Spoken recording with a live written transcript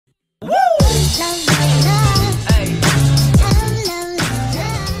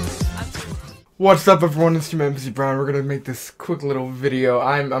What's up, everyone? It's your man BIZZYBRON. We're gonna make this quick little video.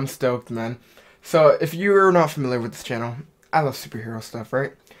 I'm stoked, man. So if you're not familiar with this channel, I love superhero stuff,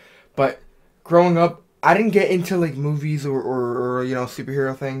 right? But growing up, I didn't get into like movies or you know,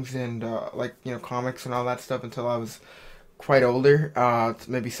 superhero things and like, you know, comics and all that stuff until I was quite older,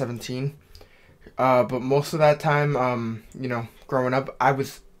 maybe 17. But most of that time, you know, growing up, I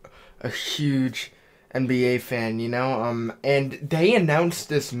was a huge NBA fan, you know, and they announced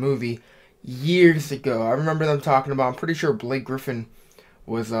this movie years ago. I remember them talking about, I'm pretty sure Blake Griffin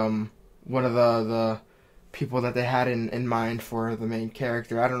was one of the people that they had in mind for the main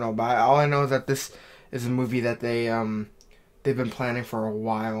character. I don't know, but all I know is that this is a movie that they've been planning for a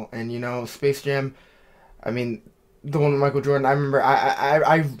while. And you know, Space Jam, I mean, the one with Michael Jordan, I remember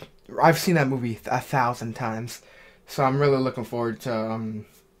I've seen that movie 1,000 times. So I'm really looking forward to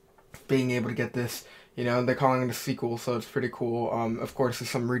being able to get this. You know, they're calling it a sequel, so it's pretty cool. Of course, there's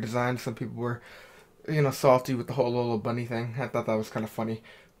some redesigns. Some people were, you know, salty with the whole little bunny thing. I thought that was kind of funny.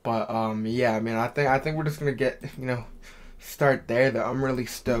 But, yeah, I mean, I think we're just going to get, you know, start there, though. I'm really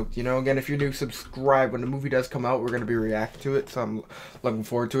stoked. You know, again, if you're new, subscribe. When the movie does come out, we're going to be reacting to it, so I'm looking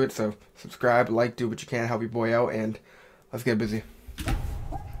forward to it. So, subscribe, like, do what you can, help your boy out, and let's get busy.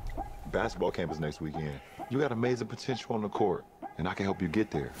 Basketball camp is next weekend. You got amazing potential on the court, and I can help you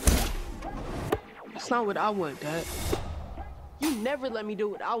get there. That's not what I want, Dad. You never let me do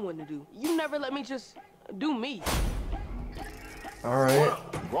what I want to do. You never let me just do me. Alright.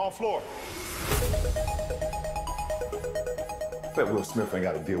 Wrong floor. Bet Will Smith ain't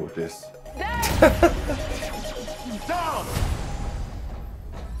got to deal with this. Dad! Down!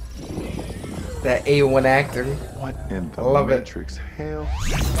 That A1 actor. What in the Love Matrix? Hell?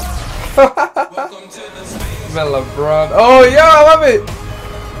 Man, LeBron. Oh, yeah, I love it!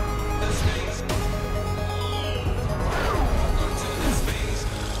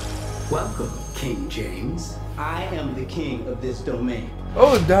 Welcome, King James. I am the king of this domain.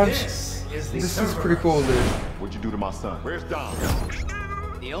 Oh, Dunch. This is pretty cool, dude. What'd you do to my son? Where's Dom?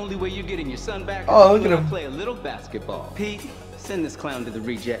 The only way you're getting your son back Oh, is look to at him. play a little basketball. Pete, send this clown to the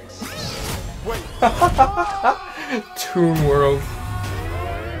rejects. Wait. Toon World.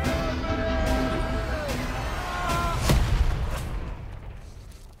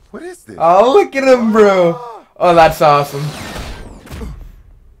 What is this? Oh, look at him, bro. Oh, that's awesome.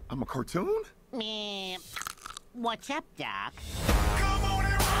 I'm a cartoon? Meh. What's up, Doc?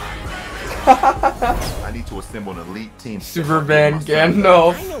 I need to assemble an elite team. Superman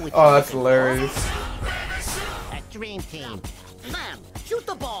Gandalf. Oh, that's hilarious. A dream team. Slam! Shoot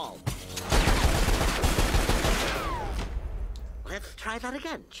the ball! Let's try that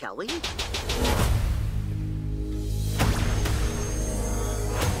again, shall we?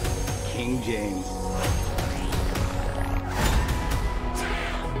 King James.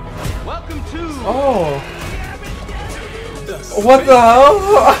 Welcome to... Oh. What the hell?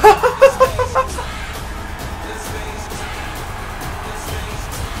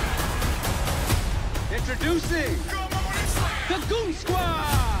 Introducing the Goon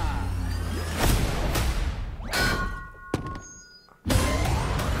Squad!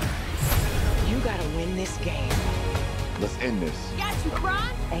 You gotta win this game. Let's end this. Got you, Bron?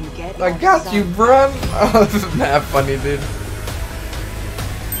 And get I got you, bruh. Oh, this is mad funny, dude.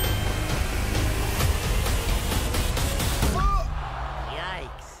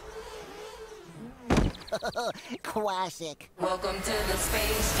 Yikes. Classic. Welcome to the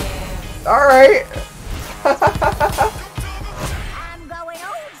Space Jam. Alright. I'm going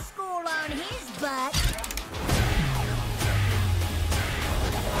old school on his butt.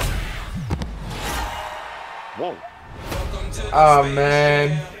 Whoa. Oh,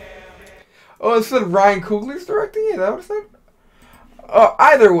 man. Oh, it said Ryan Coogler's directing it? Is that what it said?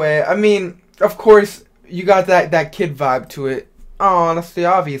 Either way, I mean, of course, you got that kid vibe to it. Honestly,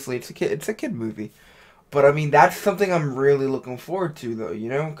 obviously, it's a kid movie. But, I mean, that's something I'm really looking forward to, though, you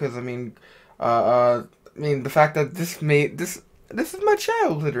know? Because, I mean, the fact that this is my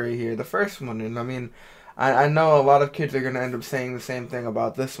childhood right here, the first one. And, I mean, I know a lot of kids are going to end up saying the same thing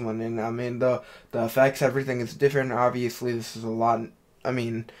about this one. And, I mean, the effects, everything is different. Obviously, this is a lot, I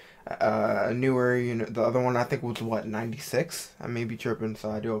mean, newer, you know. The other one, I think, was, what, 96? I may be tripping,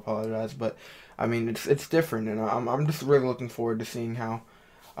 so I do apologize. But, I mean, it's different. And I'm just really looking forward to seeing how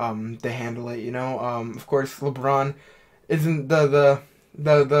they handle it, you know. Of course, LeBron isn't the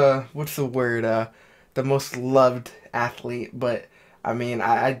what's the word, the most loved athlete, but I mean,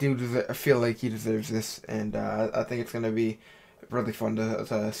 I feel like he deserves this, and I think it's gonna be really fun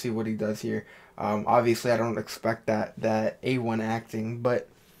to see what he does here. Obviously, I don't expect that A1 acting, but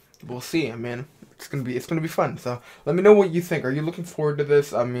we'll see. I mean, it's gonna be fun. So let me know what you think. Are you looking forward to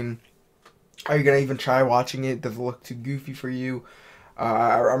this? I mean, are you gonna even try watching it? Does it look too goofy for you?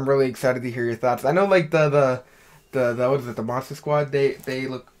 I'm really excited to hear your thoughts. I know like the what is it, the Monster Squad? They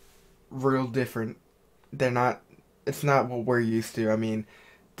look real different. They're not. It's not what we're used to. I mean,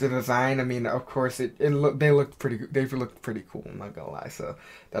 the design. I mean, of course, they looked pretty cool. I'm not gonna lie. So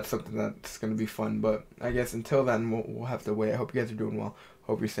that's something that's gonna be fun. But I guess until then, we'll have to wait. I hope you guys are doing well.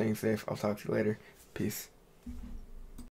 Hope you're staying safe. I'll talk to you later. Peace.